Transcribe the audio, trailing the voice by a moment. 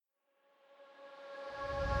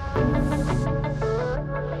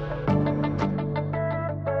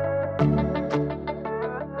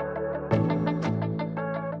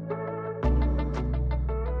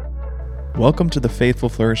Welcome to the Faithful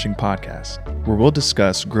Flourishing podcast, where we'll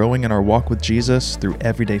discuss growing in our walk with Jesus through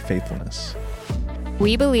everyday faithfulness.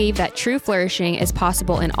 We believe that true flourishing is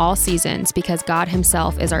possible in all seasons because God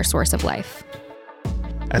Himself is our source of life.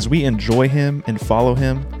 As we enjoy Him and follow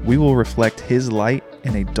Him, we will reflect His light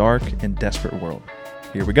in a dark and desperate world.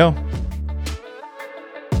 Here we go.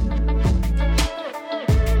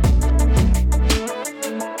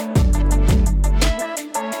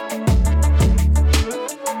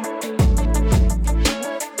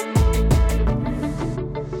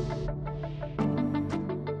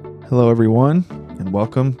 Hello, everyone, and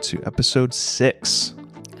welcome to episode 6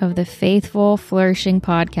 of the Faithful Flourishing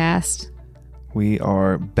podcast. We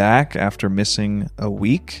are back after missing a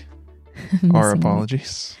week. Our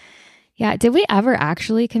apologies. Yeah. Did we ever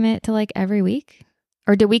actually commit to like every week?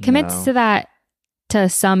 Or did we commit to that to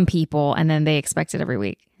some people and then they expect it every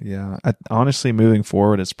week? Yeah. Honestly, moving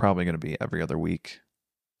forward, it's probably going to be every other week.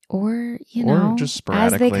 Or, or just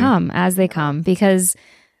sporadically. As they come, because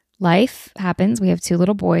life happens. We have 2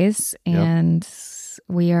 little boys and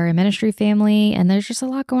we are a ministry family and there's just a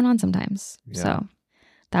lot going on sometimes. Yeah. So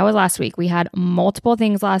that was last week. We had multiple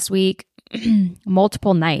things last week,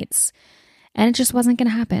 multiple nights, and it just wasn't going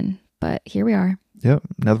to happen. But here we are. Yep.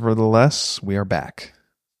 Nevertheless, we are back.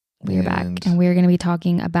 We are back. And we're going to be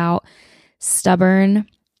talking about stubborn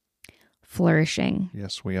flourishing.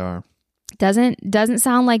 Yes, we are. Doesn't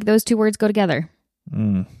sound like those 2 words go together.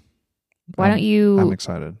 Why don't you... I'm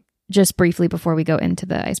excited. Just briefly before we go into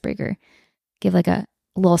the icebreaker, give like a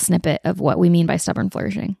little snippet of what we mean by stubborn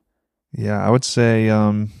flourishing. Yeah, I would say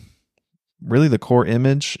really the core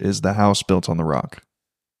image is the house built on the rock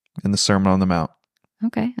in the Sermon on the Mount.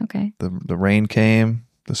 Okay. The rain came,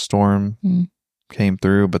 the storm came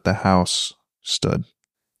through, but the house stood.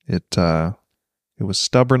 It was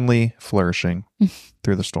stubbornly flourishing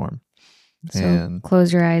through the storm. So and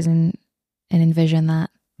close your eyes and envision that.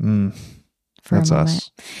 For That's a moment.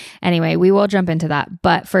 Us. Anyway, we will jump into that.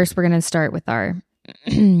 But first, we're going to start with our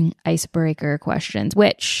icebreaker questions,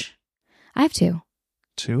 which I have 2.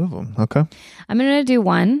 2 of them. Okay. I'm going to do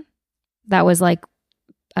one that was like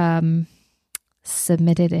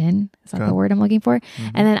submitted in. Is that the word I'm looking for? Mm-hmm.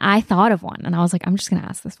 And then I thought of one and I was like, I'm just going to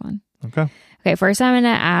ask this one. Okay. First, I'm going to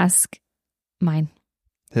ask mine.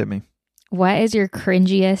 Hit me. What is your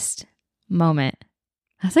cringiest moment?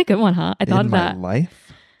 That's a good one, huh? I thought of that. In my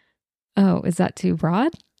life? Oh, is that too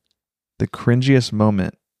broad? The cringiest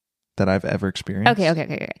moment that I've ever experienced.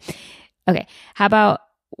 Okay. How about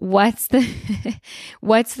what's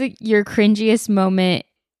your cringiest moment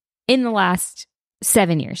in the last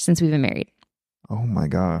 7 years since we've been married? Oh my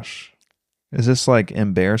gosh. Is this like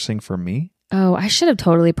embarrassing for me? Oh, I should have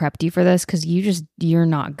totally prepped you for this because you're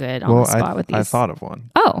not good on the spot with these. I thought of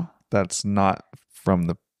one. Oh. That's not from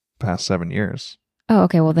the past 7 years. Oh,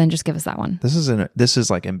 okay. Well, then just give us that one. This is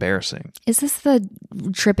like embarrassing. Is this the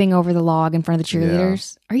tripping over the log in front of the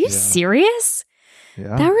cheerleaders? Yeah. Are you serious?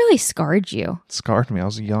 Yeah. That really scarred you. It scarred me. I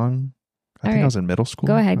was young. I think I was in middle school.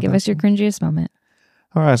 Go ahead. Give us your cringiest moment.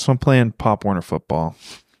 All right. So I'm playing Pop Warner football.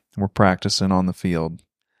 We're practicing on the field.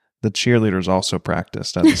 The cheerleaders also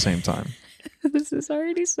practiced at the same time. This is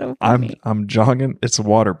already so funny. I'm jogging. It's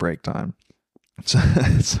water break time. So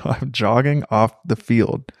I'm jogging off the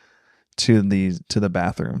field to the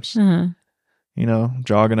bathrooms.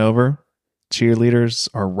 Jogging over. Cheerleaders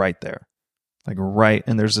are right there.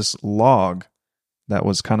 And there's this log that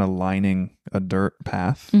was kind of lining a dirt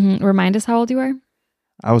path. Remind us how old you are.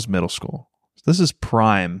 I was middle school. This is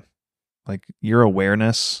prime. Like your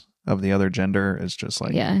awareness of the other gender is just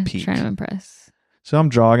like peak. Trying to impress. So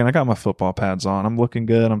I'm jogging. I got my football pads on. I'm looking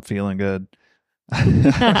good. I'm feeling good.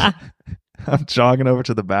 I'm jogging over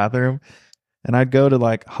to the bathroom and I'd go to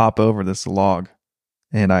like hop over this log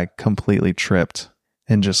and I completely tripped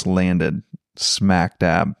and just landed smack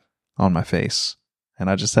dab on my face.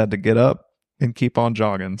 And I just had to get up and keep on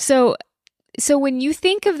jogging. So when you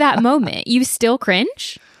think of that moment, you still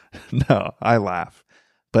cringe? No, I laugh.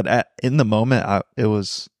 But in the moment, it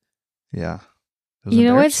was. You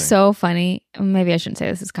know what's so funny? Maybe I shouldn't say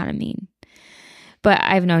this is kind of mean. But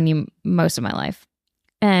I've known you most of my life.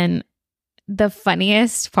 And the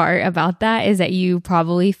funniest part about that is that you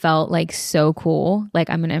probably felt like so cool. Like,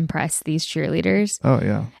 I'm going to impress these cheerleaders. Oh,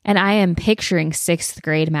 yeah. And I am picturing 6th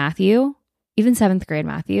grade Matthew, even 7th grade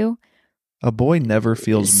Matthew. A boy never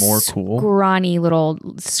feels more cool.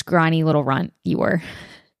 Scrawny little runt you were.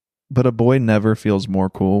 But a boy never feels more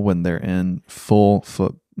cool when they're in full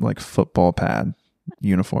football pad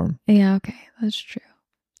uniform. Yeah, okay. That's true.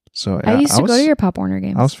 So I used to go to your Pop Warner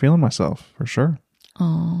games. I was feeling myself for sure.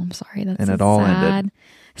 Oh, I'm sorry. That's and so it all sad. ended.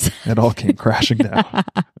 It all came crashing down.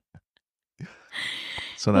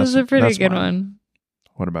 So that's a pretty good mine. one.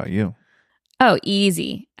 What about you? Oh,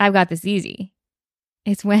 easy. I've got this easy.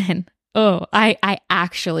 It's when I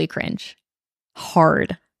actually cringe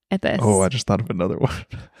hard at this. Oh, I just thought of another one.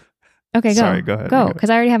 Okay, go. Sorry, go ahead. Go, because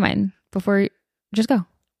I already have mine. Just go.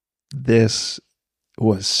 This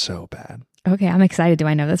was so bad. Okay, I'm excited. Do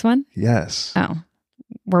I know this one? Yes. Oh.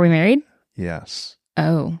 Were we married? Yes.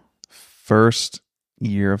 Oh. First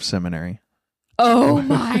year of seminary. Oh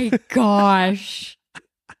my gosh.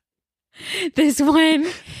 This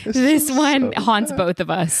one haunts both of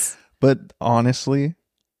us. But honestly,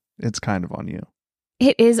 it's kind of on you.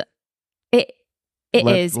 It is. It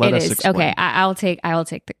is. Explain. Okay, I'll take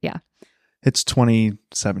the, yeah. It's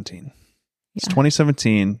 2017. Yeah. It's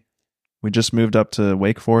 2017. We just moved up to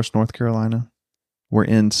Wake Forest, North Carolina. We're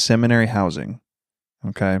in seminary housing.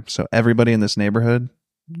 Okay. So everybody in this neighborhood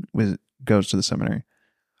goes to the seminary.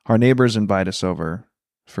 Our neighbors invite us over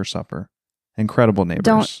for supper. Incredible neighbors.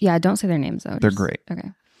 Don't say their names though. They're great.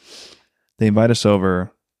 Okay. They invite us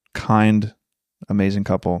over. Kind, amazing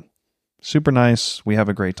couple. Super nice. We have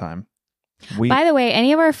a great time. By the way,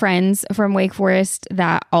 any of our friends from Wake Forest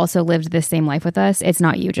that also lived this same life with us, it's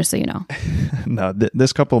not you, just so you know. No,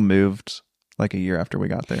 this couple moved like a year after we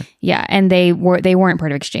got there. Yeah, and they weren't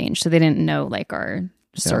part of exchange, so they didn't know like our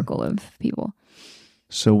circle of people.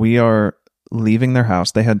 So we are leaving their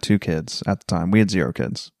house. They had 2 kids at the time. We had 0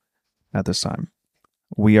 kids at this time.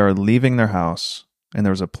 We are leaving their house, and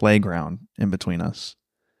there was a playground in between us.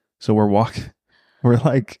 So we're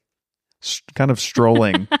like kind of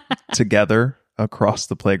strolling together across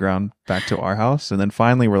the playground back to our house. And then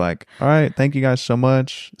finally we're like, all right, thank you guys so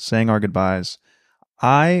much, saying our goodbyes.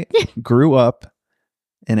 I grew up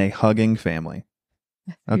in a hugging family.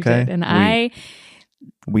 Okay. And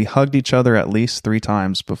we hugged each other at least 3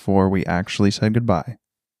 times before we actually said goodbye.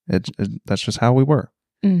 That's just how we were.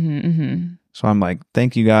 Mm-hmm, mm-hmm. So I'm like,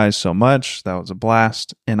 thank you guys so much. That was a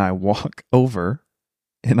blast. And I walk over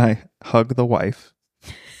and I hug the wife.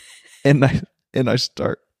 And I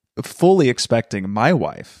start fully expecting my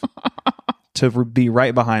wife to be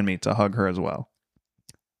right behind me to hug her as well.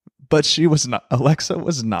 But she was not. Alexa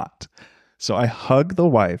was not. So I hug the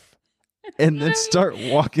wife and then start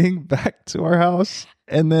walking back to our house.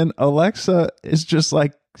 And then Alexa is just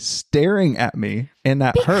like staring at me and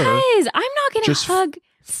at her. Because I'm not going to hug.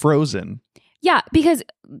 Frozen. Yeah, because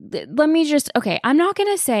let me just, okay, I'm not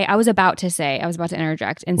going to say, I was about to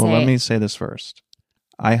interject and say. Well, let me say this first.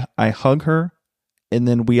 I hug her, and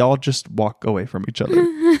then we all just walk away from each other.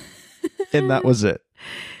 And that was it.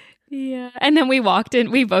 Yeah. And then we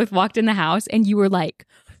both walked in the house, and you were like,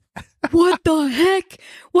 what the heck?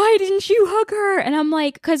 Why didn't you hug her? And I'm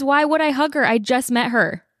like, because why would I hug her? I just met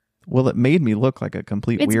her. Well, it made me look like a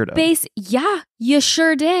complete weirdo. Yeah, you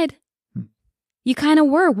sure did. You kind of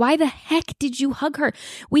were. Why the heck did you hug her?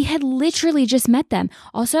 We had literally just met them.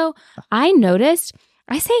 Also, I noticed,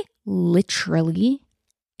 I say literally.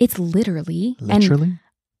 It's literally. Literally? And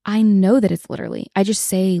I know that it's literally. I just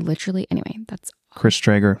say literally. Anyway, that's Chris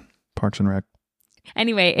Traeger, Parks and Rec.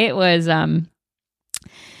 Anyway, it was that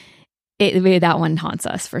one haunts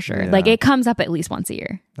us for sure. Yeah. Like it comes up at least once a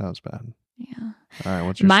year. That was bad. Yeah. All right,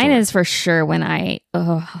 what's your Mine story? is for sure when I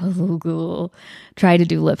try to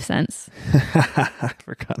do lip sense. I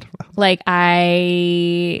forgot about like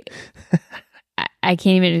I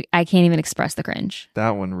can't even express the cringe.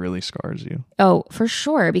 that one. Really scars you. Oh, for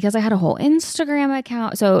sure, because I had a whole Instagram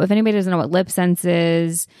account. So if anybody doesn't know what lip sense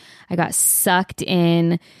is, I got sucked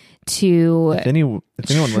in to If anyone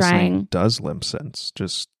listening does lip sense,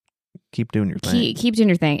 just keep doing your thing. Keep doing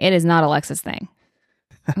your thing. It is not Alexa's thing.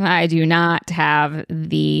 I do not have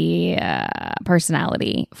the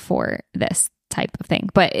personality for this type of thing.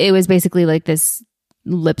 But it was basically like this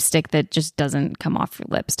lipstick that just doesn't come off your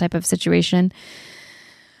lips type of situation.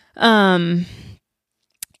 And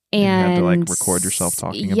you had to like record yourself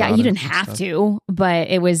talking about it. Yeah, you didn't have to, but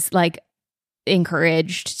it was like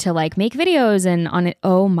encouraged to like make videos and on it.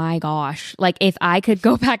 Oh my gosh. Like if I could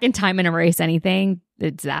go back in time and erase anything,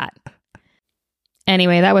 it's that.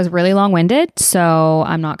 Anyway, that was really long-winded, so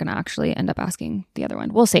I'm not going to actually end up asking the other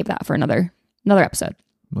one. We'll save that for another episode.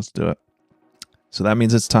 Let's do it. So that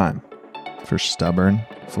means it's time for Stubborn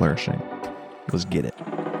Flourishing. Let's get it.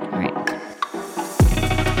 All right.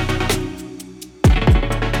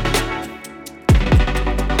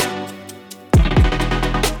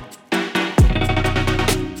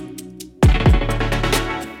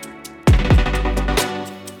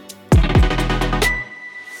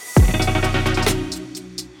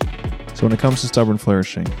 So when it comes to stubborn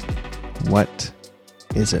flourishing, what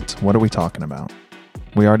is it? What are we talking about?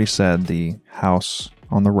 We already said the house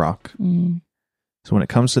on the rock. So when it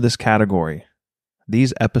comes to this category,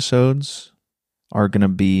 these episodes are going to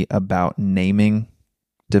be about naming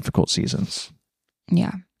difficult seasons.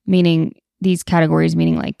 Yeah. Meaning these categories,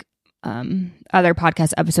 meaning like other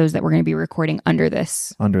podcast episodes that we're going to be recording under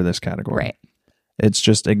this category. Right. It's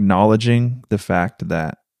just acknowledging the fact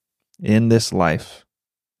that in this life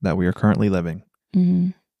that we are currently living,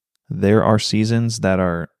 there are seasons that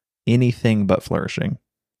are anything but flourishing,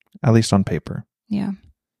 at least on paper. Yeah.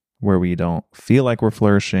 Where we don't feel like we're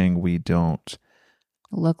flourishing. We don't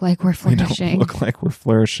look like we're flourishing. We don't look like we're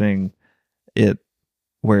flourishing.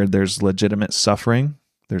 Where there's legitimate suffering,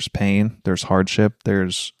 there's pain, there's hardship,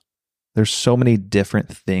 there's so many different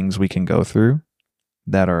things we can go through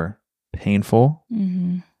that are painful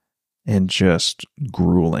and just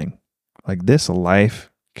grueling. Like this life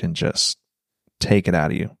can just take it out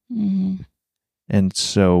of you. And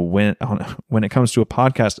so when it comes to a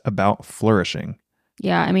podcast about flourishing.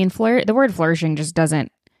 Yeah, I mean, the word flourishing just doesn't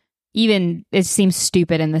even, it seems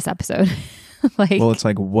stupid in this episode. Well, it's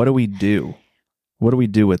like, what do we do? What do we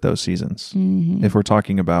do with those seasons if we're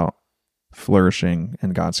talking about flourishing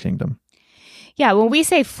in God's kingdom? Yeah, when we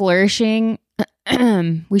say flourishing,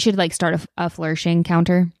 we should like start a flourishing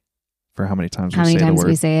counter. For how many times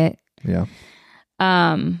we say it. Yeah.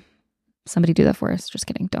 Somebody do that for us. Just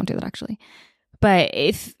kidding. Don't do that actually. But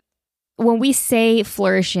when we say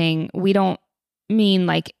flourishing, we don't mean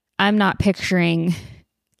like, I'm not picturing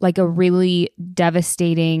like a really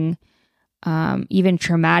devastating, even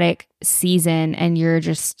traumatic season and you're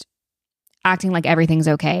just acting like everything's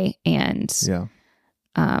okay. And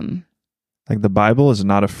like the Bible is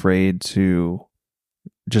not afraid to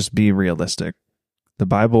just be realistic. The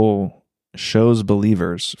Bible shows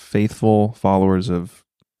believers, faithful followers of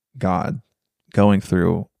God, going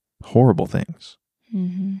through horrible things.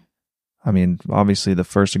 I mean, obviously the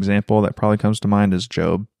first example that probably comes to mind is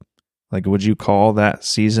Job. Like, would you call that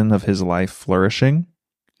season of his life flourishing?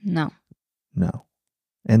 No.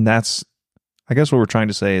 And that's, I guess what we're trying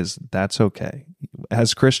to say is that's okay.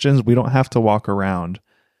 As Christians, we don't have to walk around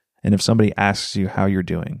and if somebody asks you how you're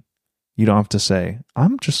doing, you don't have to say,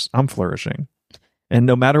 I'm flourishing. And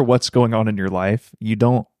no matter what's going on in your life,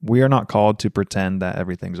 we are not called to pretend that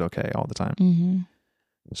everything's okay all the time.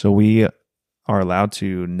 So we are allowed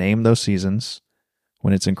to name those seasons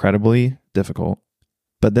when it's incredibly difficult.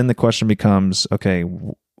 But then the question becomes, okay,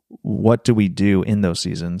 what do we do in those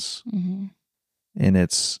seasons? And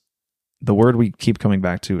it's the word we keep coming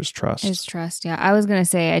back to is trust. Is trust. Yeah. I was going to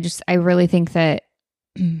say, I really think that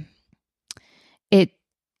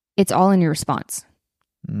it's all in your response.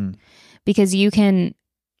 Because you can,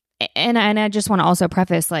 and I just want to also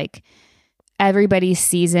preface, like, everybody's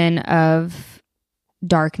season of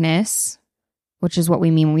darkness, which is what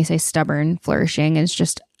we mean when we say stubborn flourishing, is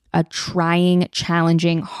just a trying,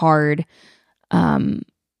 challenging, hard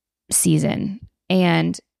season.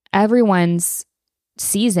 And everyone's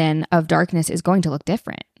season of darkness is going to look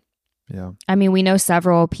different. Yeah. I mean, we know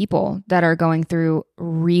several people that are going through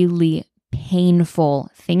really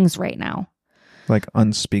painful things right now. Like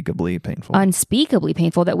unspeakably painful. Unspeakably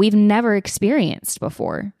painful that we've never experienced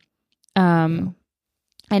before. And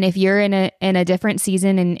if you're in a different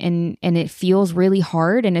season and it feels really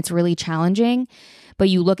hard and it's really challenging, but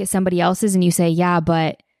you look at somebody else's and you say, yeah,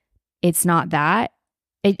 but it's not that.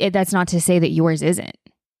 That's not to say that yours isn't,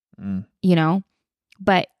 you know?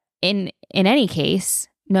 But in any case,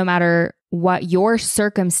 no matter what your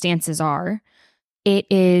circumstances are, it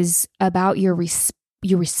is about your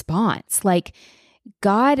response. Like,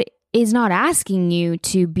 God is not asking you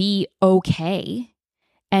to be okay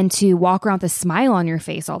and to walk around with a smile on your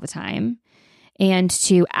face all the time and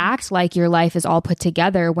to act like your life is all put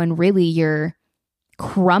together when really you're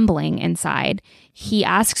crumbling inside. He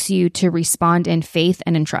asks you to respond in faith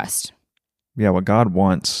and in trust. Yeah, what God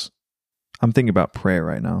wants, I'm thinking about prayer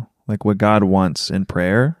right now. Like, what God wants in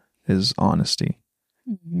prayer is honesty.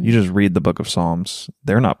 You just read the book of Psalms.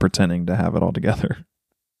 They're not pretending to have it all together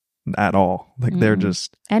at all. Like, they're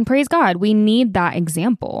just... And praise God, we need that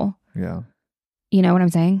example. Yeah. You know what I'm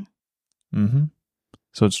saying?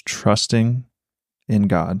 So it's trusting in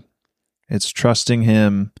God. It's trusting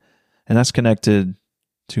Him, and that's connected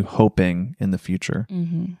to hoping in the future.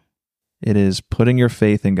 It is putting your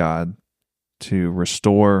faith in God to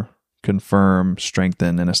restore, confirm,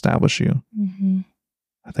 strengthen, and establish you.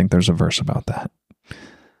 I think there's a verse about that.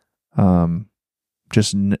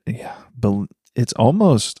 It's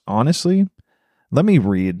almost, honestly, let me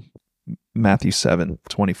read Matthew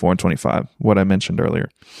 7:24 and 25, what I mentioned earlier.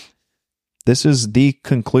 This is the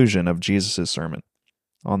conclusion of Jesus' Sermon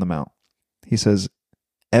on the Mount. He says,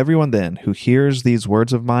 "Everyone then who hears these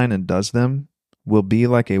words of mine and does them will be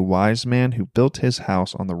like a wise man who built his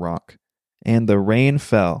house on the rock. And the rain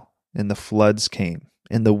fell, and the floods came,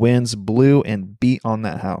 and the winds blew and beat on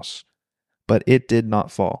that house. But it did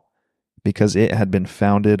not fall, because it had been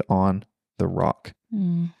founded on the rock."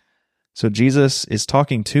 So Jesus is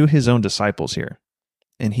talking to his own disciples here.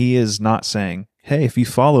 And he is not saying, hey, if you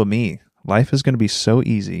follow me, life is going to be so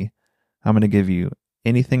easy. I'm going to give you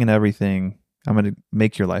anything and everything. I'm going to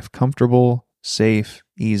make your life comfortable, safe,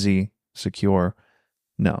 easy, secure.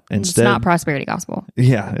 No, instead, it's not prosperity gospel.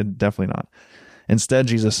 Yeah, definitely not. Instead,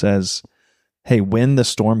 Jesus says, hey, when the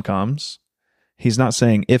storm comes, he's not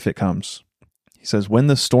saying if it comes. He says, when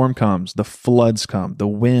the storm comes, the floods come, the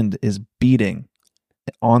wind is beating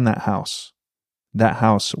on that house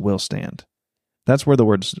will stand. That's where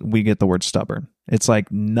we get the word stubborn. It's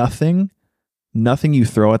like nothing you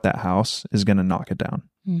throw at that house is going to knock it down.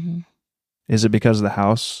 Is it because the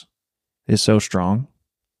house is so strong?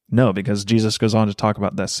 No, because Jesus goes on to talk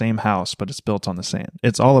about that same house, but it's built on the sand.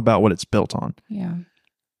 It's all about what it's built on. Yeah.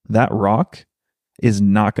 That rock is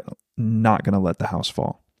not going to let the house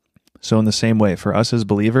fall. So in the same way, for us as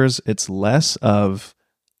believers, it's less of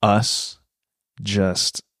us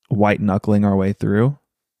just white knuckling our way through.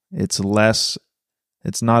 It's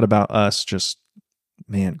not about us just,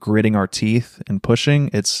 gritting our teeth and pushing.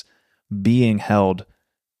 It's being held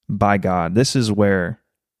by God. This is where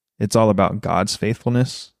it's all about God's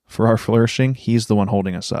faithfulness for our flourishing. He's the one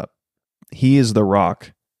holding us up. He is the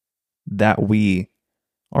rock that we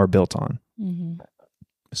are built on.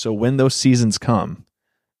 So when those seasons come,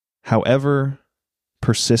 however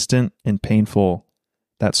persistent and painful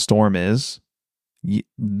that storm is,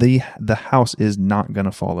 the house is not going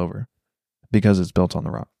to fall over because it's built on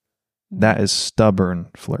the rock. That is stubborn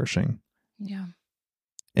flourishing. Yeah.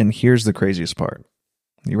 And here's the craziest part.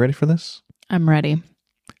 You ready for this? I'm ready.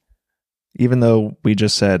 Even though we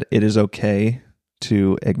just said it is okay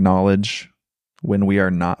to acknowledge when we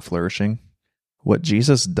are not flourishing, what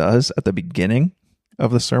Jesus does at the beginning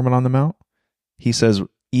of the Sermon on the Mount, he says,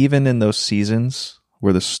 even in those seasons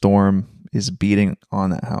where the storm is beating on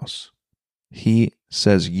that house, he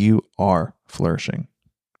says, you are flourishing,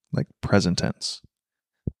 like present tense.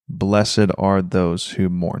 Blessed are those who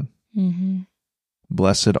mourn.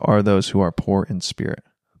 Blessed are those who are poor in spirit.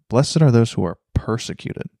 Blessed are those who are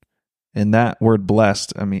persecuted. And that word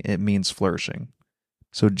blessed, it means flourishing.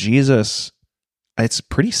 So Jesus, it's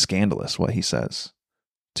pretty scandalous what he says.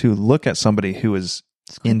 To look at somebody who is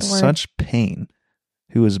in such pain,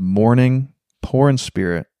 who is mourning, poor in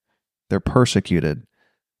spirit, they're persecuted.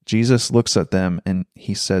 Jesus looks at them and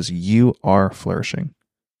he says, you are flourishing.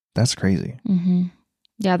 That's crazy.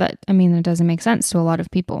 Yeah, that doesn't make sense to a lot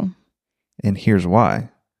of people. And here's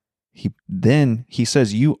why. He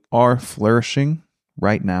says, you are flourishing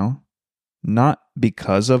right now, not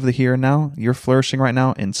because of the here and now. You're flourishing right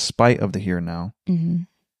now in spite of the here and now.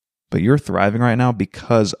 But you're thriving right now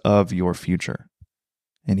because of your future.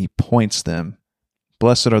 And he points them,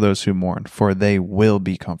 blessed are those who mourn, for they will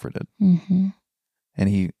be comforted. And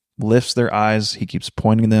he lifts their eyes. He keeps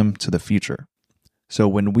pointing them to the future. So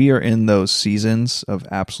when we are in those seasons of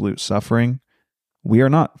absolute suffering, we are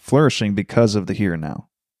not flourishing because of the here and now.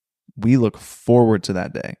 We look forward to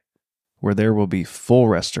that day where there will be full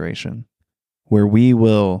restoration, where we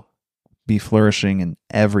will be flourishing in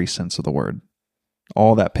every sense of the word.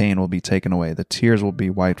 All that pain will be taken away. The tears will be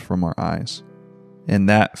wiped from our eyes. And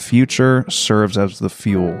that future serves as the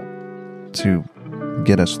fuel to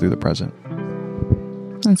get us through the present.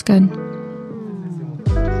 That's good.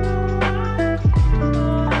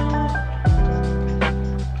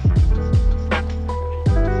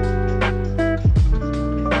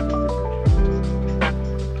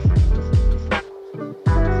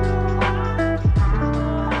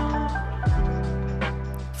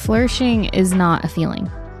 Flourishing is not a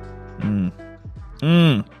feeling.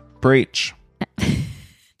 Preach.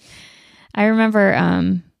 I remember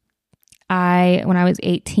when I was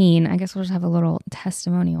 18, I guess we'll just have a little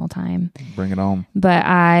testimonial time. Bring it on. But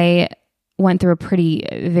I went through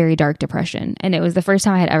a very dark depression, and it was the first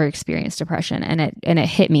time I had ever experienced depression, and it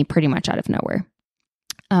hit me pretty much out of nowhere.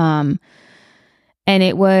 And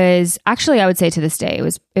it was actually, I would say to this day, it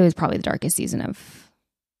was probably the darkest season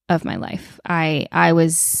of my life. I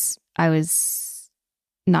was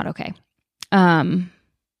not okay.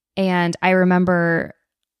 And I remember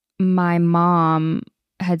my mom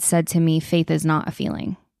had said to me, faith is not a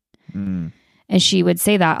feeling. And she would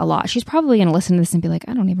say that a lot. She's probably going to listen to this and be like,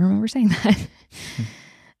 I don't even remember saying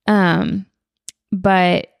that.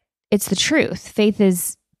 But it's the truth. Faith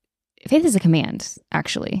is faith is a command,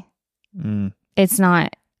 actually. Mm. It's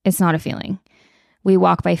not a feeling. We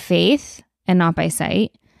walk by faith and not by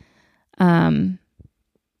sight. And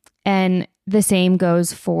the same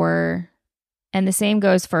goes for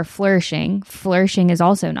flourishing. Flourishing is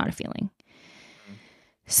also not a feeling.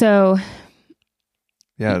 So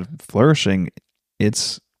yeah, flourishing,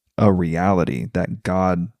 it's a reality that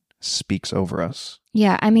God speaks over us.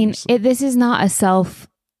 Yeah, I mean, this is not self-work.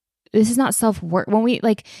 When we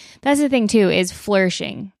that's the thing too, is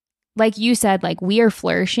flourishing. Like you said, like we are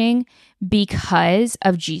flourishing because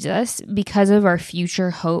of Jesus, because of our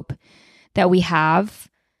future hope that we have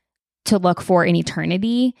to look for in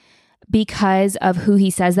eternity, because of who he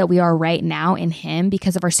says that we are right now in him,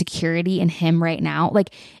 because of our security in him right now.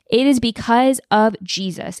 Like it is because of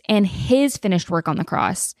Jesus and his finished work on the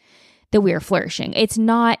cross that we are flourishing. It's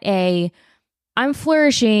not I'm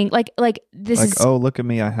flourishing like this like, is oh, look at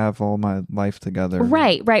me, I have all my life together.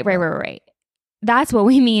 Right. That's what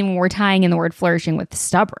we mean when we're tying in the word flourishing with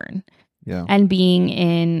stubborn. Yeah. And being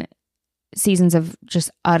in seasons of just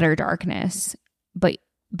utter darkness, but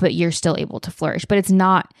you're still able to flourish. But it's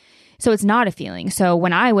not a feeling. So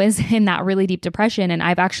when I was in that really deep depression, and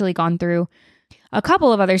I've actually gone through a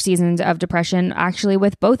couple of other seasons of depression, actually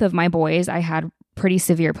with both of my boys, I had pretty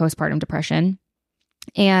severe postpartum depression.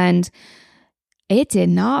 And it did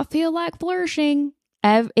not feel like flourishing.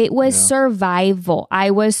 It was survival. I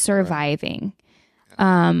was surviving.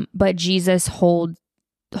 But Jesus holds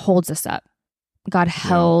us up. God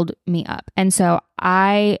held me up. And so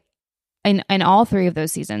in all three of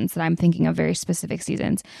those seasons that I'm thinking of, very specific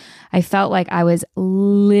seasons, I felt like I was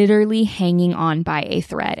literally hanging on by a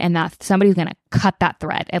thread, and that somebody was going to cut that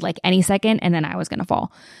thread at like any second, and then I was going to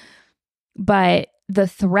fall. But the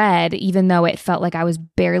thread, even though it felt like I was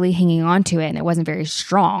barely hanging on to it and it wasn't very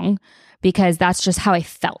strong, because that's just how I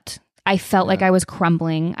felt. I felt like I was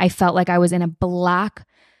crumbling. I felt like I was in a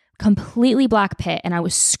completely black pit, and I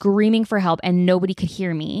was screaming for help and nobody could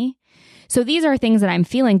hear me. So these are things that I'm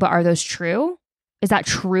feeling, but are those true? Is that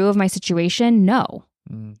true of my situation? No,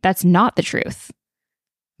 that's not the truth.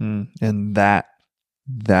 And that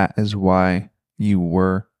is why you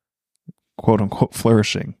were, quote unquote,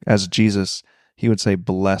 flourishing. As Jesus, he would say,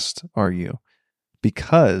 blessed are you.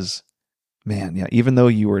 Because, man, yeah, even though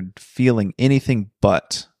you were feeling anything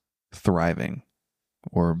but thriving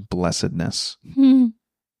or blessedness,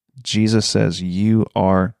 Jesus says you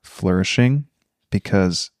are flourishing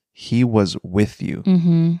because he was with you.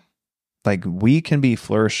 Mm-hmm. Like we can be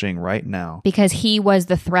flourishing right now. Because he was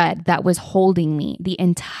the thread that was holding me the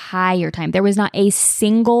entire time. There was not a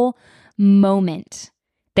single moment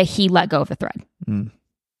that he let go of the thread. And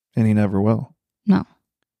he never will. No.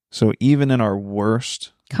 So even in our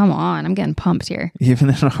worst... Come on, I'm getting pumped here. Even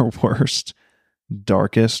in our worst,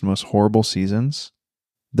 darkest, most horrible seasons,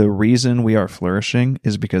 the reason we are flourishing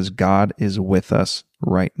is because God is with us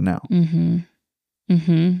right now. Mm-hmm.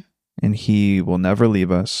 Mm-hmm. And he will never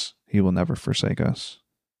leave us. He will never forsake us.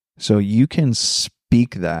 So you can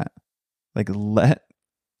speak that, like let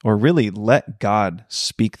God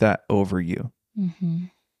speak that over you. Mm-hmm.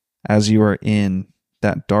 As you are in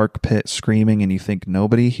that dark pit screaming and you think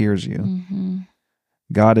nobody hears you. Mm-hmm.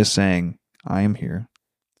 God is saying, I am here.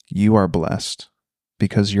 You are blessed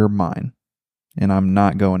because you're mine and I'm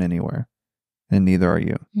not going anywhere, and neither are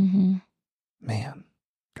you. Mm-hmm. Man,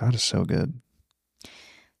 God is so good.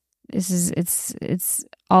 It's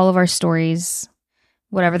all of our stories,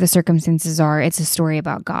 whatever the circumstances are, it's a story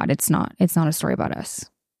about God. It's not a story about us.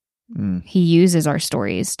 He uses our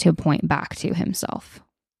stories to point back to himself,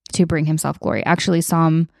 to bring himself glory. Actually,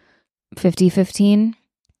 Psalm 50:15,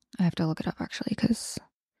 I have to look it up actually because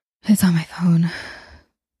it's on my phone.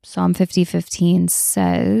 Psalm 50:15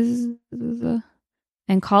 says,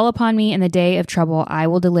 and call upon me in the day of trouble, I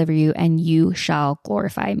will deliver you and you shall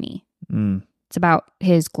glorify me. It's about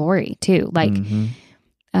his glory too. Like,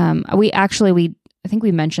 I think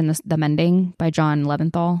we mentioned the Mending by John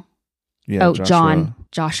Leventhal. Yeah. Joshua.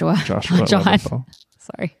 John.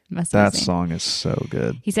 Sorry. That song is so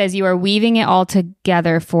good. He says, you are weaving it all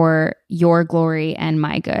together for your glory and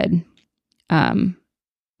my good.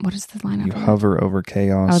 What is the line? You hover over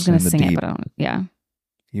chaos. I was going to sing deep. it, but I don't. Yeah.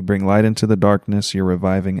 You bring light into the darkness. You're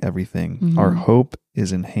reviving everything. Mm-hmm. Our hope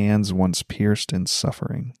is in hands once pierced in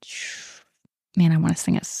suffering. Man, I want to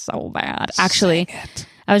sing it so bad. Actually,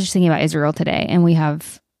 I was just thinking about Israel today, and we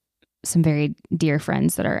have some very dear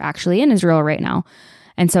friends that are actually in Israel right now.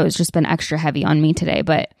 And so it's just been extra heavy on me today.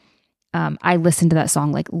 But I listened to that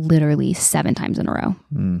song like literally 7 times in a row.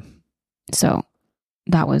 So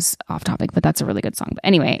that was off topic, but that's a really good song. But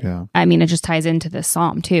anyway, I mean, it just ties into this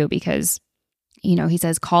psalm too, because, you know, he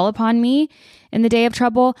says, call upon me in the day of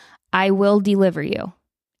trouble. I will deliver you,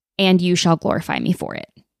 and you shall glorify me for it.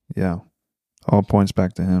 Yeah. All points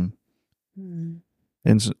back to him.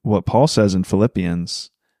 And what Paul says in Philippians,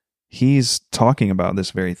 he's talking about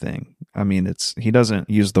this very thing. I mean, he doesn't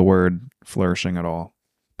use the word flourishing at all,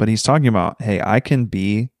 but he's talking about, hey, I can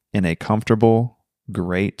be in a comfortable,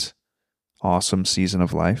 great, awesome season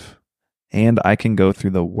of life, and I can go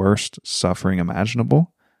through the worst suffering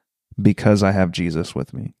imaginable because I have Jesus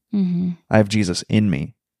with me. Mm-hmm. I have Jesus in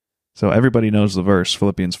me. So everybody knows the verse,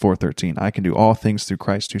 Philippians 4:13. I can do all things through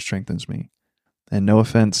Christ who strengthens me. And no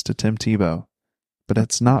offense to Tim Tebow, but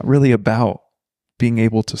it's not really about being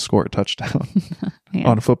able to score a touchdown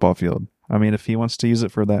on a football field. I mean, if he wants to use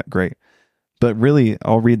it for that, great. But really,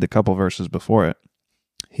 I'll read the couple verses before it.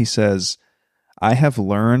 He says, I have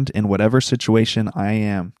learned in whatever situation I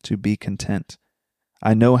am to be content.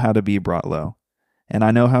 I know how to be brought low, and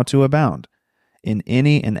I know how to abound. In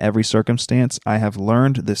any and every circumstance, I have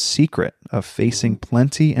learned the secret of facing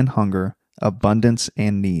plenty and hunger, abundance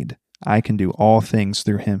and need. I can do all things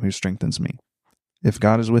through him who strengthens me. If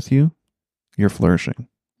God is with you, you're flourishing.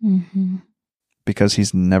 Mm-hmm. Because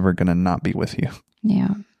he's never going to not be with you.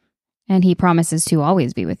 Yeah. And he promises to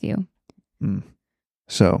always be with you.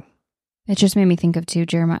 So. It just made me think of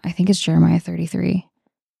Jeremiah. I think it's Jeremiah 33.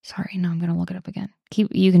 Sorry, no, I'm going to look it up again.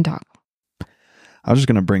 You can talk. I was just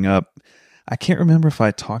going to bring up, I can't remember if I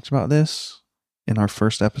talked about this in our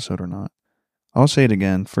first episode or not. I'll say it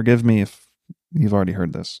again. Forgive me if you've already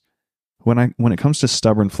heard this. When it comes to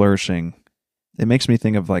stubborn flourishing, it makes me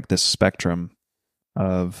think of like this spectrum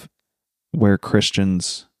of where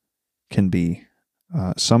Christians can be.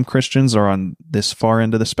 Some Christians are on this far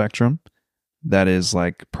end of the spectrum that is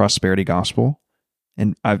like prosperity gospel.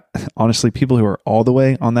 And honestly, people who are all the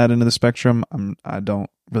way on that end of the spectrum, I don't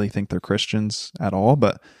really think they're Christians at all.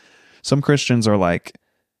 But some Christians are like,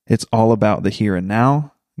 it's all about the here and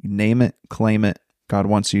now. You name it, claim it. God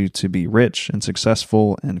wants you to be rich and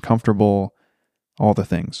successful and comfortable, all the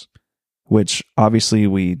things, which obviously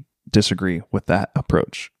we disagree with that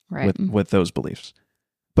approach, right, with those beliefs.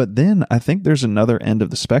 But then I think there's another end of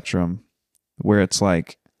the spectrum where it's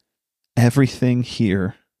like everything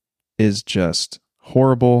here is just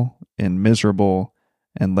horrible and miserable,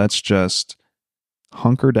 and let's just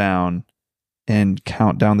hunker down and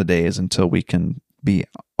count down the days until we can be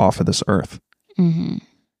off of this earth. Mm-hmm.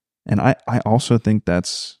 And I also think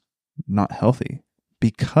that's not healthy,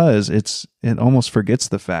 because it almost forgets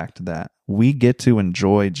the fact that we get to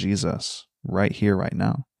enjoy Jesus right here, right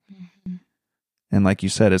now. Mm-hmm. And like you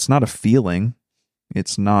said, it's not a feeling.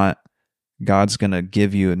 It's not God's going to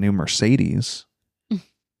give you a new Mercedes,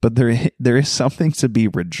 but there is something to be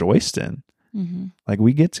rejoiced in. Mm-hmm. Like,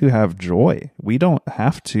 we get to have joy. We don't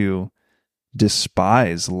have to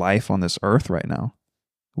despise life on this earth right now.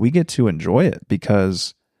 We get to enjoy it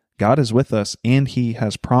because God is with us, and he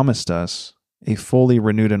has promised us a fully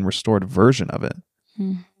renewed and restored version of it,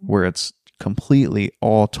 where it's completely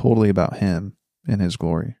all totally about him and his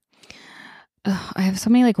glory. I have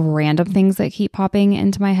so many like random things that keep popping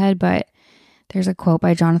into my head, but there's a quote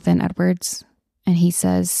by Jonathan Edwards, and he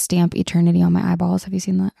says, "Stamp eternity on my eyeballs." Have you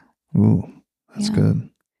seen that? Ooh, that's good.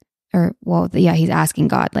 Or, well, yeah, he's asking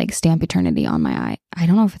God, like, stamp eternity on my eye. I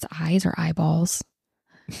don't know if it's eyes or eyeballs.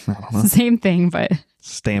 I don't know. Same thing, but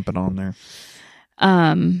stamp it on there.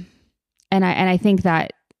 And I think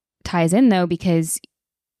that ties in though, because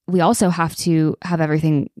we also have to have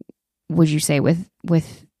everything, would you say, with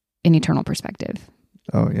an eternal perspective.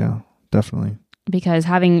 Oh yeah, definitely. Because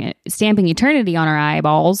stamping eternity on our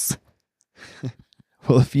eyeballs.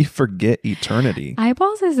 Well, if you forget eternity.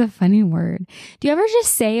 Eyeballs is a funny word. Do you ever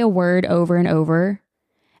just say a word over and over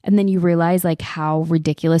and then you realize like how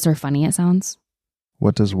ridiculous or funny it sounds?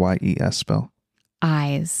 What does YES spell?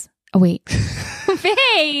 Eyes. Oh, wait.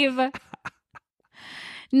 Babe.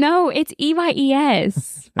 No, it's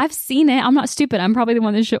EYES. I've seen it. I'm not stupid. I'm probably the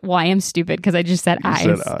one that should. Well, I am stupid because I just said eyes.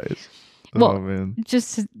 You said eyes. Well, oh, man.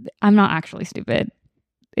 I'm not actually stupid.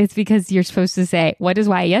 It's because you're supposed to say, what does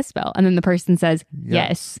YES spell? And then the person says,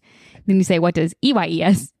 yes. Then you say, what does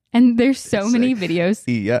EYES? And there's so many videos.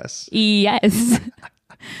 ES. ES.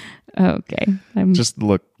 Okay. Just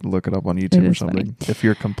look it up on YouTube or something. Funny. If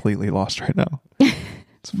you're completely lost right now.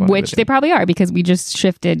 It's a Which they probably are, because we just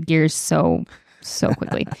shifted gears so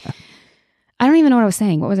quickly. I don't even know what I was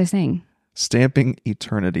saying. What was I saying? Stamping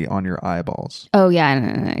eternity on your eyeballs. Oh, yeah.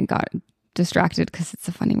 And I got distracted because it's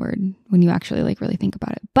a funny word when you actually like really think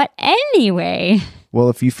about it. But anyway. Well,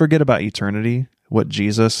 if you forget about eternity, what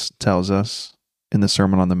Jesus tells us in the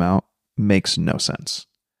Sermon on the Mount makes no sense.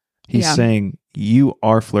 He's saying you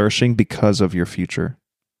are flourishing because of your future,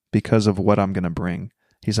 because of what I'm going to bring.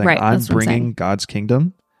 He's like, I'm bringing God's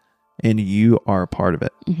kingdom, and you are a part of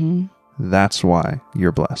it. Mm-hmm. That's why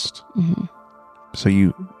you're blessed. Mm-hmm. So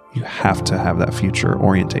you have to have that future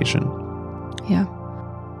orientation. Yeah.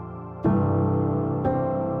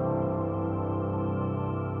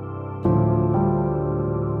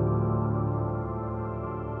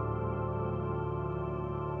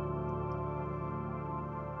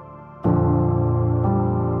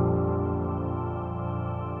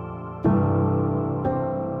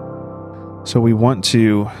 So we want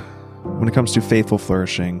to, when it comes to faithful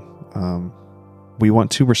flourishing, we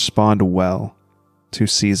want to respond well to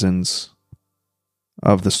seasons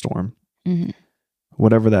of the storm. Mm-hmm.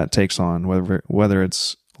 Whatever that takes on, whether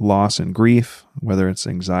it's loss and grief, whether it's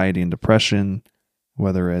anxiety and depression,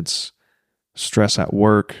 whether it's stress at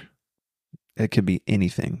work, it could be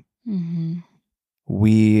anything. Mm-hmm.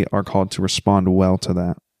 We are called to respond well to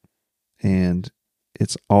that. And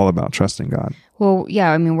it's all about trusting God. Well,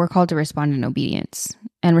 yeah, I mean, we're called to respond in obedience.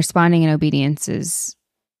 And responding in obedience is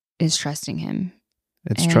trusting him.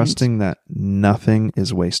 It's trusting that nothing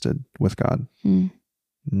is wasted with God.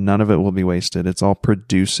 None of it will be wasted. It's all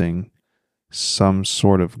producing some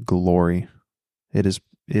sort of glory. It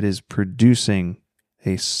is producing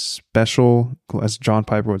a special, as John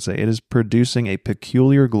Piper would say, it is producing a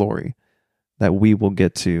peculiar glory that we will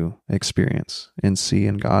get to experience and see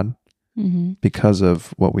in God because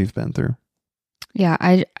of what we've been through. Yeah,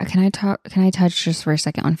 can I touch just for a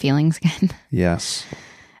second on feelings again? Yes.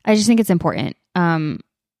 I just think it's important. I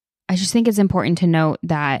just think it's important to note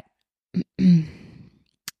that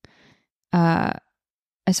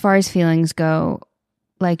as far as feelings go,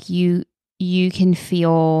 like you can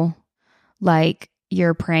feel like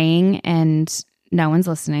you're praying and no one's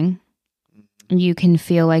listening. You can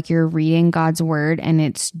feel like you're reading God's word and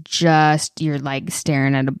it's just, you're like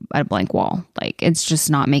staring at a blank wall. Like it's just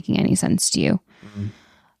not making any sense to you.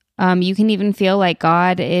 You can even feel like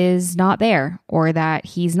God is not there or that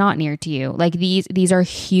he's not near to you. Like these are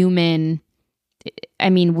human. I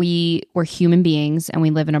mean, we're human beings and we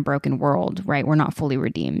live in a broken world, right? We're not fully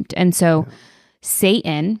redeemed. And so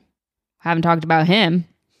Satan, haven't talked about him.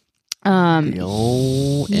 The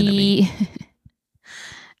old enemy.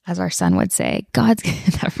 As our son would say, God's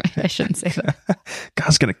never mind, I shouldn't say that.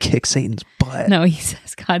 God's going to kick Satan's butt. No, he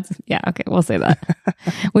says God's, yeah, okay, we'll say that.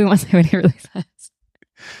 We won't say what he really says.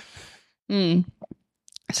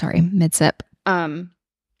 Sorry, mid-sip. No,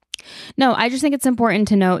 I just think it's important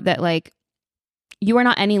to note that like you are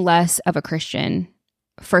not any less of a Christian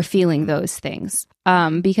for feeling those things.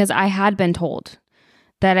 Because I had been told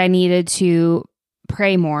that I needed to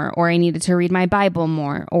pray more or I needed to read my Bible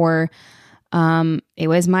more or it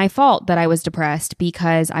was my fault that I was depressed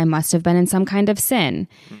because I must have been in some kind of sin.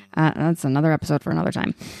 That's another episode for another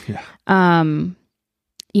time. Yeah.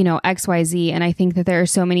 XYZ. And I think that there are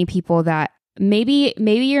so many people that maybe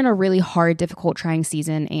you're in a really hard, difficult, trying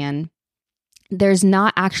season and there's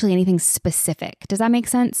not actually anything specific. Does that make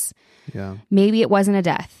sense? Yeah. Maybe it wasn't a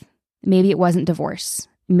death. Maybe it wasn't divorce.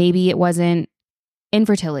 Maybe it wasn't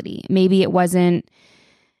infertility. Maybe it wasn't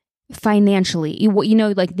financially,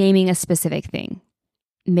 like naming a specific thing.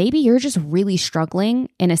 Maybe you're just really struggling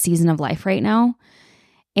in a season of life right now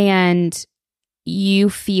and you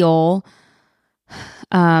feel,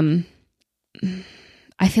 I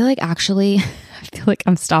feel like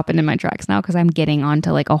I'm stopping in my tracks now because I'm getting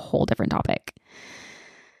onto like a whole different topic.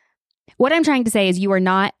 What I'm trying to say is you are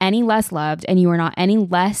not any less loved and you are not any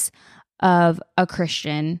less of a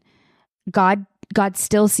Christian. God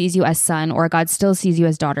still sees you as son or God still sees you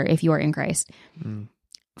as daughter if you are in Christ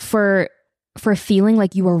for feeling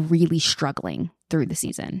like you are really struggling through the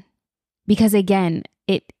season. Because again,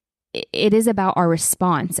 it is about our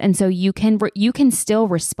response. And so you can still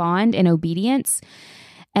respond in obedience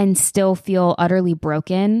and still feel utterly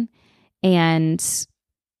broken and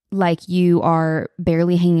like you are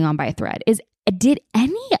barely hanging on by a thread. Did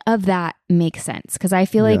any of that make sense? Because I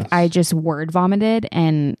feel like I just word vomited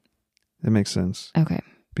and it makes sense. Okay.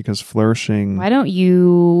 Because flourishing... Why don't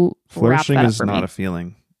you Flourishing wrap that up is for not me? a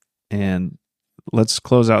feeling. And let's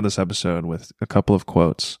close out this episode with a couple of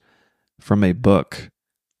quotes from a book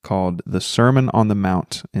called The Sermon on the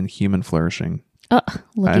Mount in Human Flourishing. Oh,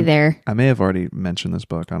 looky there. I may have already mentioned this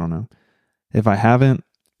book. I don't know. If I haven't,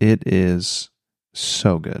 it is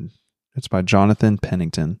so good. It's by Jonathan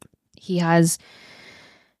Pennington. He has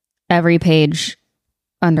every page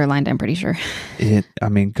underlined, I'm pretty sure.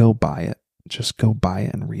 Go buy it. Just go buy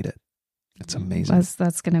it and read it. It's amazing.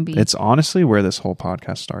 That's going to be... It's honestly where this whole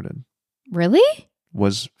podcast started. Really?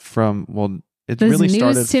 Was from, well, it This really news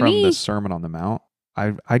started to from me. the Sermon on the Mount.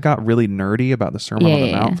 I got really nerdy about the Sermon on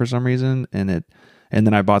the Mount for some reason. And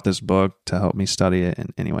then I bought this book to help me study it.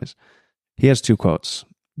 And anyways, he has two quotes.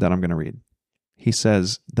 that I'm going to read. He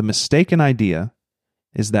says, the mistaken idea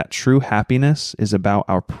is that true happiness is about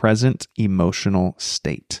our present emotional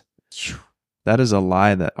state. That is a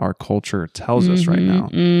lie that our culture tells us right now.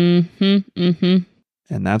 And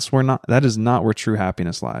that is not where true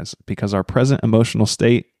happiness lies, because our present emotional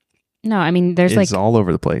state No, I mean, there's is all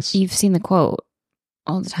over the place. You've seen the quote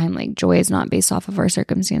all the time, like, joy is not based off of our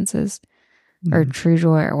circumstances or true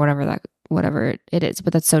joy or whatever it is.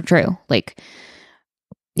 But that's so true. Like,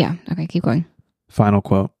 yeah. Okay, keep going. Final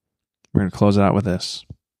quote. We're going to close it out with this.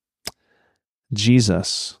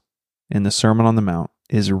 Jesus, in the Sermon on the Mount,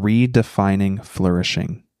 is redefining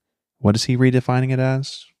flourishing. What is he redefining it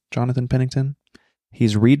as, Jonathan Pennington?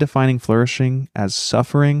 He's redefining flourishing as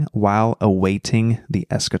suffering while awaiting the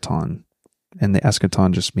eschaton. And the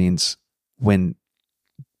eschaton just means when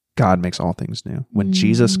God makes all things new. When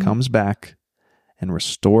Jesus comes back and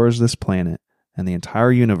restores this planet and the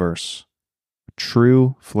entire universe,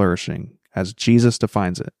 true flourishing, as Jesus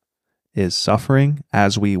defines it, is suffering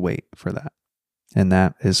as we wait for that. And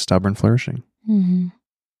that is stubborn flourishing. Mm-hmm.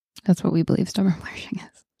 That's what we believe stubborn flourishing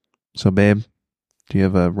is. So, babe, do you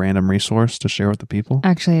have a random resource to share with the people?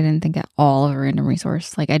 Actually, I didn't think at all of a random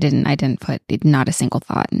resource. Like, I didn't put not a single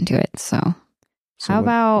thought into it. So how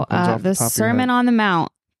about the Sermon on the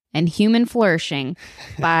Mount and Human Flourishing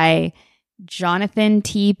by Jonathan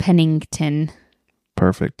T. Pennington?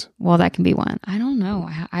 Perfect. Well, that can be one. I don't know.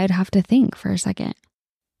 I'd have to think for a second.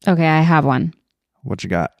 Okay, I have one. What you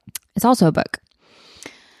got? It's also a book.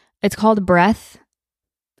 It's called Breath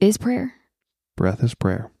is Prayer. Breath is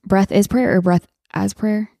Prayer. Breath is Prayer or Breath as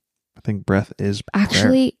Prayer? I think Breath is Prayer.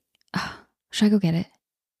 Actually, should I go get it?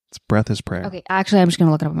 It's Breath is Prayer. Okay, actually, I'm just going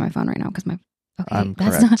to look it up on my phone right now because I'm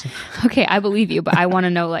correct. Okay, I believe you, but I want to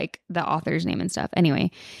know like the author's name and stuff. Anyway,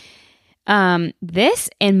 this,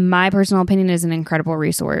 in my personal opinion, is an incredible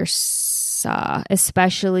resource,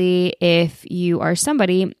 especially if you are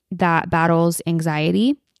somebody that battles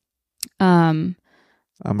anxiety. I'm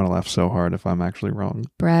going to laugh so hard if I'm actually wrong.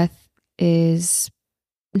 It's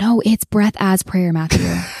Breath as Prayer,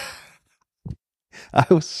 Matthew. I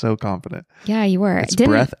was so confident. Yeah, you were. It's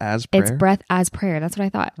Breath as Prayer? It's Breath as Prayer. That's what I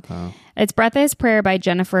thought. Oh. It's Breath as Prayer by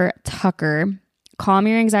Jennifer Tucker. Calm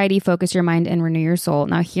your anxiety, focus your mind, and renew your soul.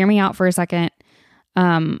 Now, hear me out for a second.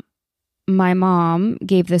 My mom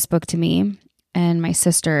gave this book to me and my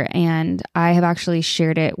sister, and I have actually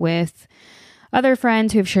shared it with other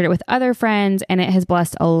friends who have shared it with other friends, and it has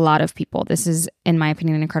blessed a lot of people. This is, in my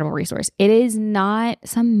opinion, an incredible resource. It is not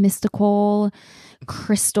some mystical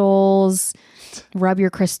crystals, rub your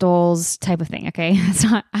crystals type of thing, okay? It's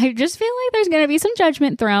not. I just feel like there's going to be some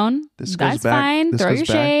judgment thrown. That's fine. Throw your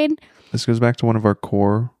shade. This goes back to one of our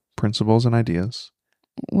core principles and ideas.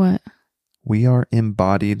 What? We are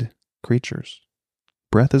embodied creatures.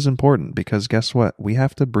 Breath is important because guess what? We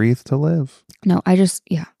have to breathe to live. No, that's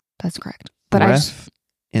correct. But breath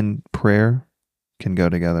and prayer can go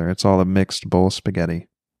together. It's all a mixed bowl of spaghetti.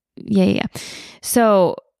 Yeah.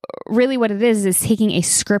 So really what it is taking a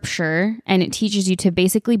scripture, and it teaches you to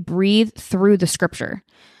basically breathe through the scripture.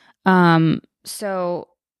 So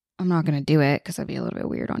I'm not going to do it because that'd be a little bit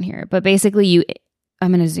weird on here. But basically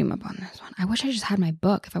I'm going to zoom up on this one. I wish I just had my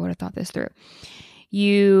book if I would have thought this through.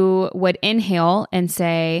 You would inhale and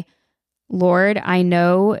say, Lord, I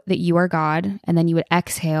know that you are God. And then you would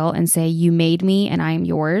exhale and say, you made me and I am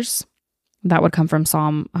yours. That would come from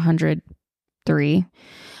Psalm 103.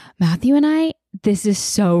 Matthew and I, this is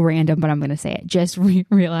so random, but I'm going to say it. Just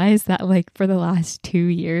realized that like for the last 2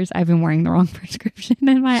 years, I've been wearing the wrong prescription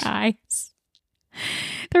in my eyes.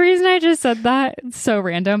 The reason I just said that, it's so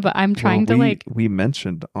random, but I'm trying we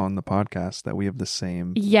mentioned on the podcast that we have the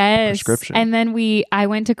same prescription. And then I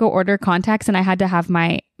went to go order contacts and I had to have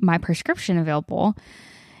my prescription available.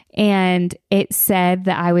 And it said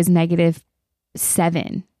that I was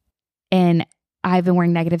 -7 and I've been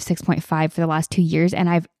wearing -6.5 for the last 2 years. And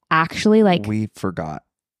I've actually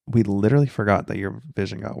we literally forgot that your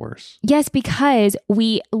vision got worse. Yes, because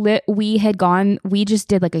we just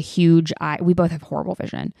did like a huge we both have horrible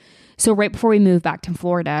vision. So right before we moved back to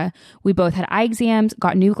Florida, we both had eye exams,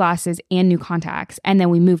 got new glasses and new contacts. And then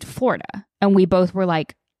we moved to Florida and we both were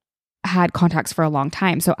like, had contacts for a long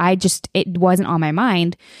time. So it wasn't on my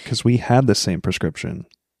mind. Because we had the same prescription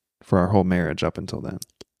for our whole marriage up until then.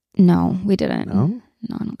 No, we didn't. No,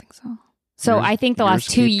 I don't think so. So I think the last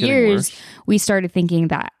 2 years, we started thinking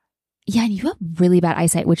that, yeah, you have really bad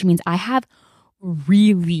eyesight, which means I have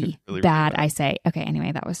really bad eyesight. Okay,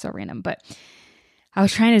 anyway, that was so random. But I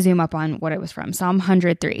was trying to zoom up on what it was from. Psalm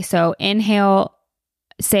 103. So inhale,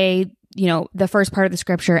 say, the first part of the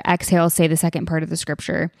scripture. Exhale, say the second part of the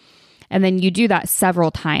scripture. And then you do that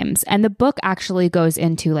several times. And the book actually goes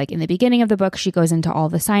into, like in the beginning of the book, she goes into all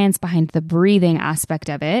the science behind the breathing aspect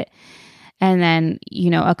of it. And then,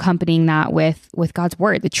 accompanying that with God's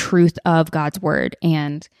word, the truth of God's word.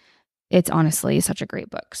 And it's honestly such a great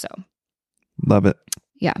book. So love it.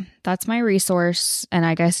 Yeah, that's my resource. And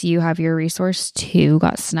I guess you have your resource too,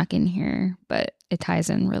 got snuck in here, but it ties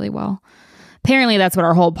in really well. Apparently that's what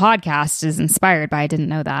our whole podcast is inspired by. I didn't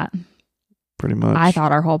know that. Pretty much. I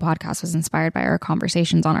thought our whole podcast was inspired by our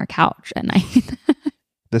conversations on our couch at night.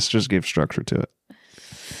 This just gave structure to it.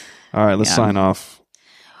 All right, let's sign off.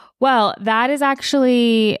 Well, that is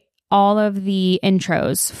actually all of the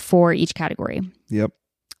intros for each category. Yep.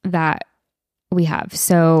 That we have.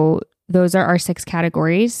 So those are our 6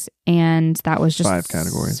 categories, and that was just 5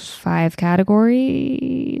 categories. 5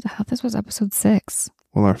 categories. I thought this was episode 6.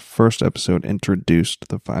 Well, our first episode introduced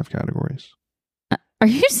the 5 categories. Are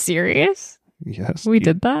you serious? Yes. We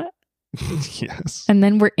did that? Yes. And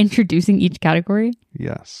then we're introducing each category?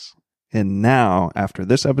 Yes. And now, after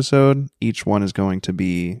this episode, each one is going to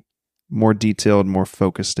be more detailed, more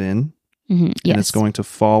focused in. Mm-hmm. Yes. And it's going to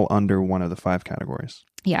fall under one of the 5 categories.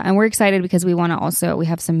 Yeah. And we're excited because we want to we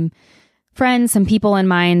have some friends, some people in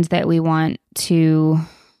mind that we want to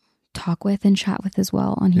talk with and chat with as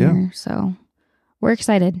well on here. Yeah. So we're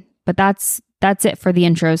excited. But that's it for the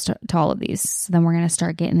intros to all of these. So then we're going to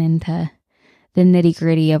start getting into the nitty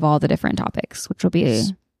gritty of all the different topics, which will be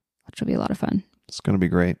a lot of fun. It's going to be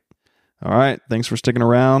great. All right. Thanks for sticking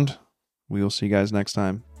around. We will see you guys next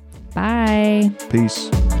time. Bye. Peace.